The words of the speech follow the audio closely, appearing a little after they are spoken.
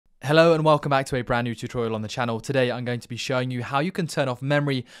Hello and welcome back to a brand new tutorial on the channel. Today I'm going to be showing you how you can turn off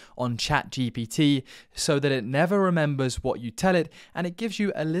memory on ChatGPT so that it never remembers what you tell it and it gives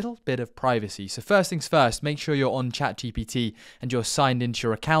you a little bit of privacy. So first things first, make sure you're on ChatGPT and you're signed into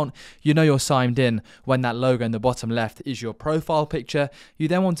your account. You know you're signed in when that logo in the bottom left is your profile picture. You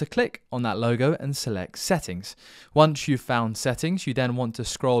then want to click on that logo and select settings. Once you've found settings, you then want to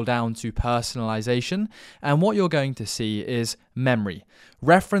scroll down to personalization, and what you're going to see is memory.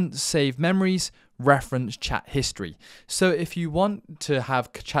 Reference save memories, reference chat history. So if you want to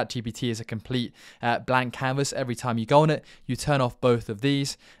have ChatGPT as a complete blank canvas every time you go on it, you turn off both of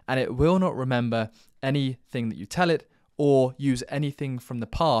these and it will not remember anything that you tell it or use anything from the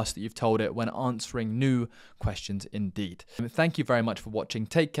past that you've told it when answering new questions indeed. Thank you very much for watching.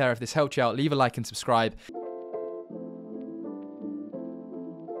 Take care. If this helped you out, leave a like and subscribe.